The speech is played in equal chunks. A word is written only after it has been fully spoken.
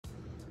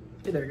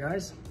Hey there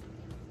guys.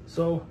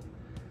 So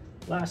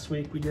last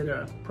week we did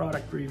a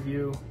product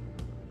review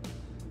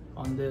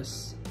on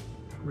this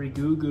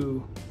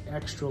Reegugu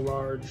extra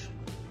large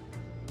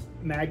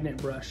magnet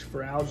brush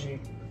for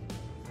algae,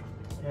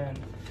 and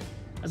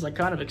as I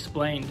kind of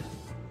explained,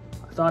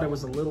 I thought it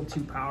was a little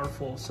too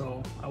powerful,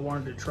 so I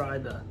wanted to try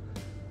the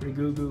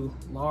Reegugu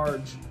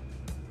large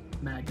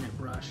magnet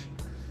brush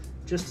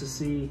just to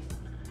see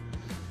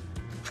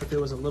if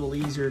it was a little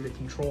easier to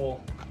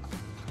control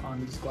on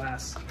these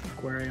glass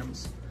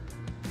aquariums.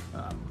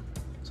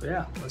 So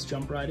yeah, let's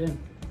jump right in.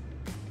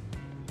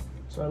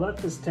 So I let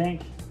this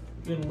tank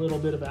get a little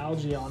bit of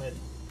algae on it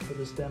for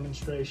this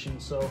demonstration.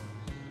 So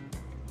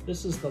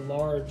this is the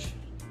large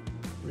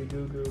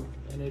Reegugu,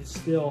 and it's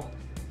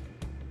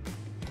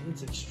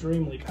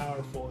extremely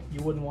powerful.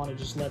 You wouldn't want to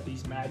just let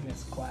these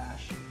magnets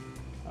clash.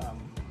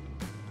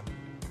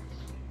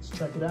 Let's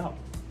check it out.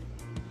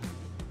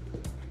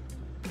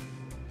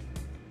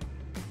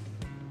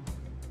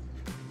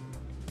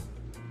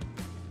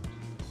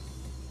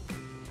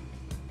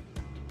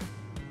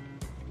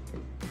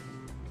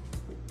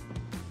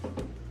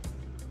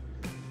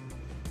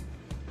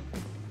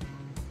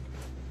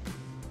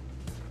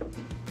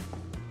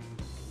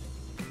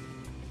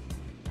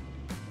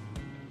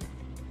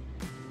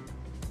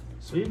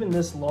 So even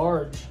this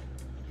large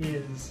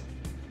is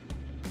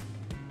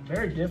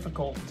very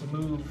difficult to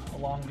move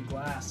along the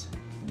glass.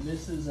 And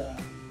this is a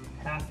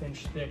 1/2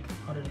 inch thick,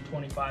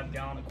 125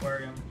 gallon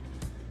aquarium.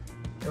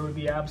 There would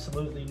be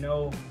absolutely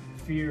no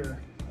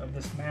fear of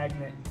this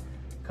magnet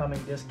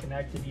coming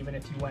disconnected even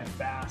if you went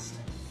fast.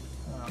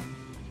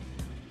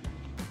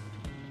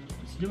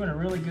 It's doing a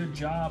really good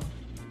job.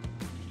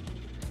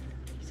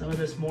 Some of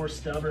this more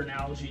stubborn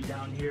algae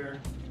down here,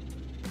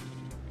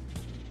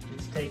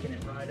 it's taking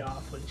it right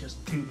off with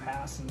just 2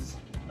 passes.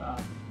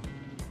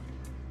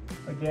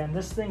 Again,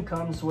 this thing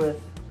comes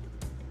with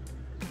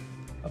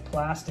a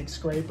plastic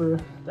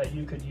scraper that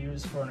you could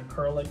use for an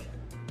acrylic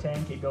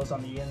tank. It goes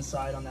on the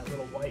inside on that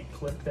little white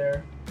clip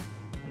there.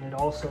 And it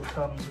also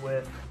comes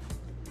with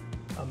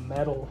a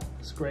metal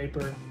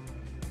scraper.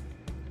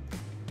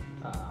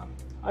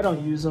 I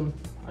don't use them.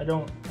 I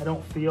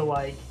don't feel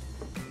like,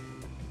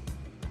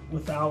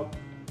 without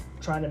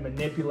trying to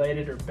manipulate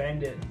it or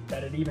bend it,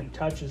 that it even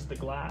touches the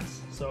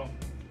glass. So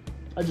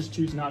I just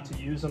choose not to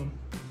use them.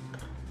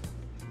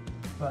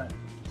 But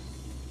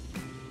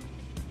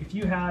if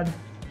you had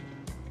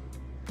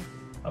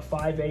a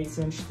 5/8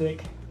 inch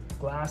thick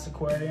glass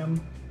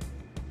aquarium,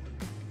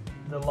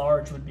 the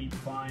large would be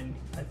fine.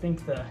 I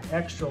think the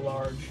extra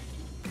large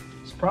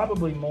is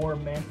probably more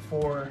meant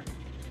for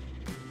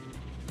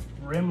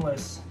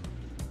rimless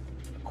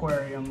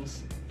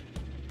aquariums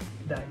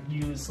that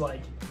use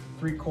like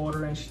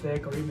 3/4 inch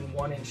thick or even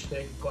 1 inch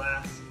thick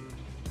glass.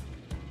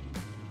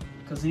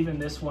 Because even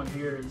this one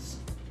here it's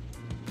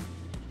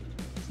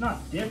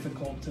not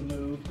difficult to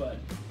move, but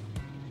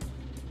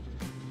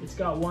it's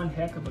got one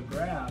heck of a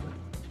grab,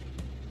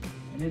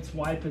 and it's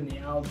wiping the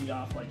algae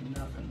off like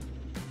nothing.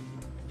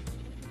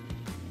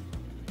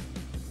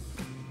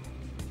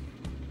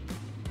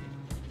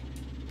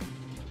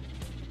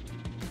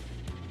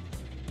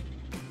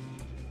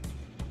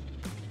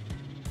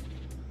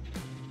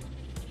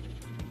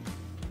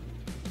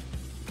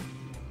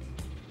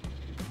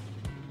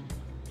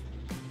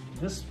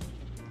 This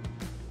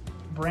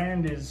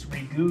brand is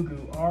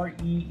Reegugu,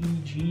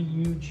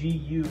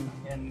 R-E-E-G-U-G-U,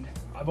 and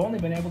I've only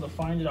been able to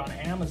find it on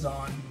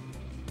Amazon.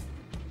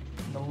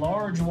 And the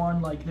large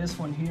one, like this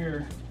one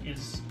here,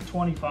 is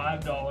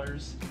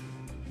 $25,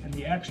 and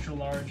the extra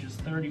large is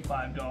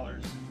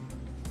 $35.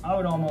 I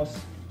would almost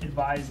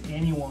advise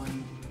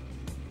anyone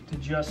to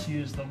just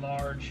use the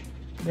large.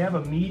 They have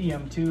a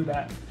medium too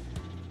that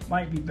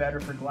might be better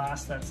for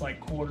glass that's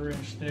like 1/4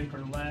 inch thick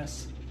or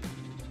less.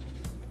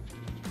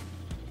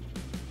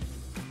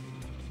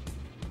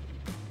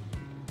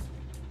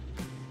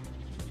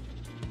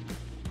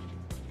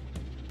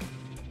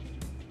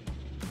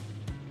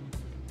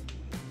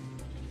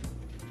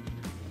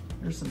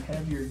 There's some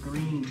heavier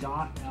green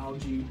dot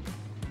algae,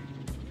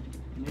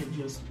 and it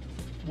just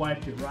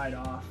wiped it right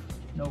off.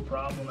 No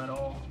problem at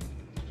all.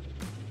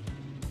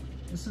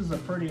 This is a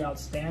pretty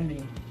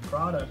outstanding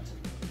product.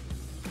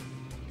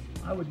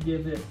 I would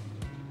give it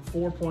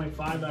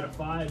 4.5 out of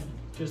 5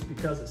 just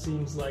because it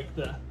seems like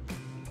the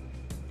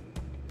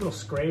little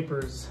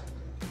scraper's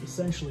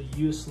essentially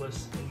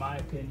useless in my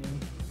opinion.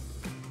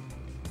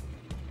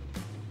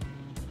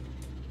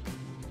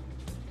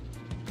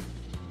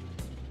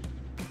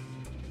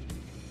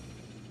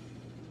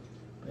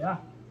 Yeah,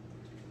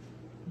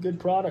 good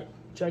product.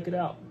 Check it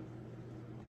out.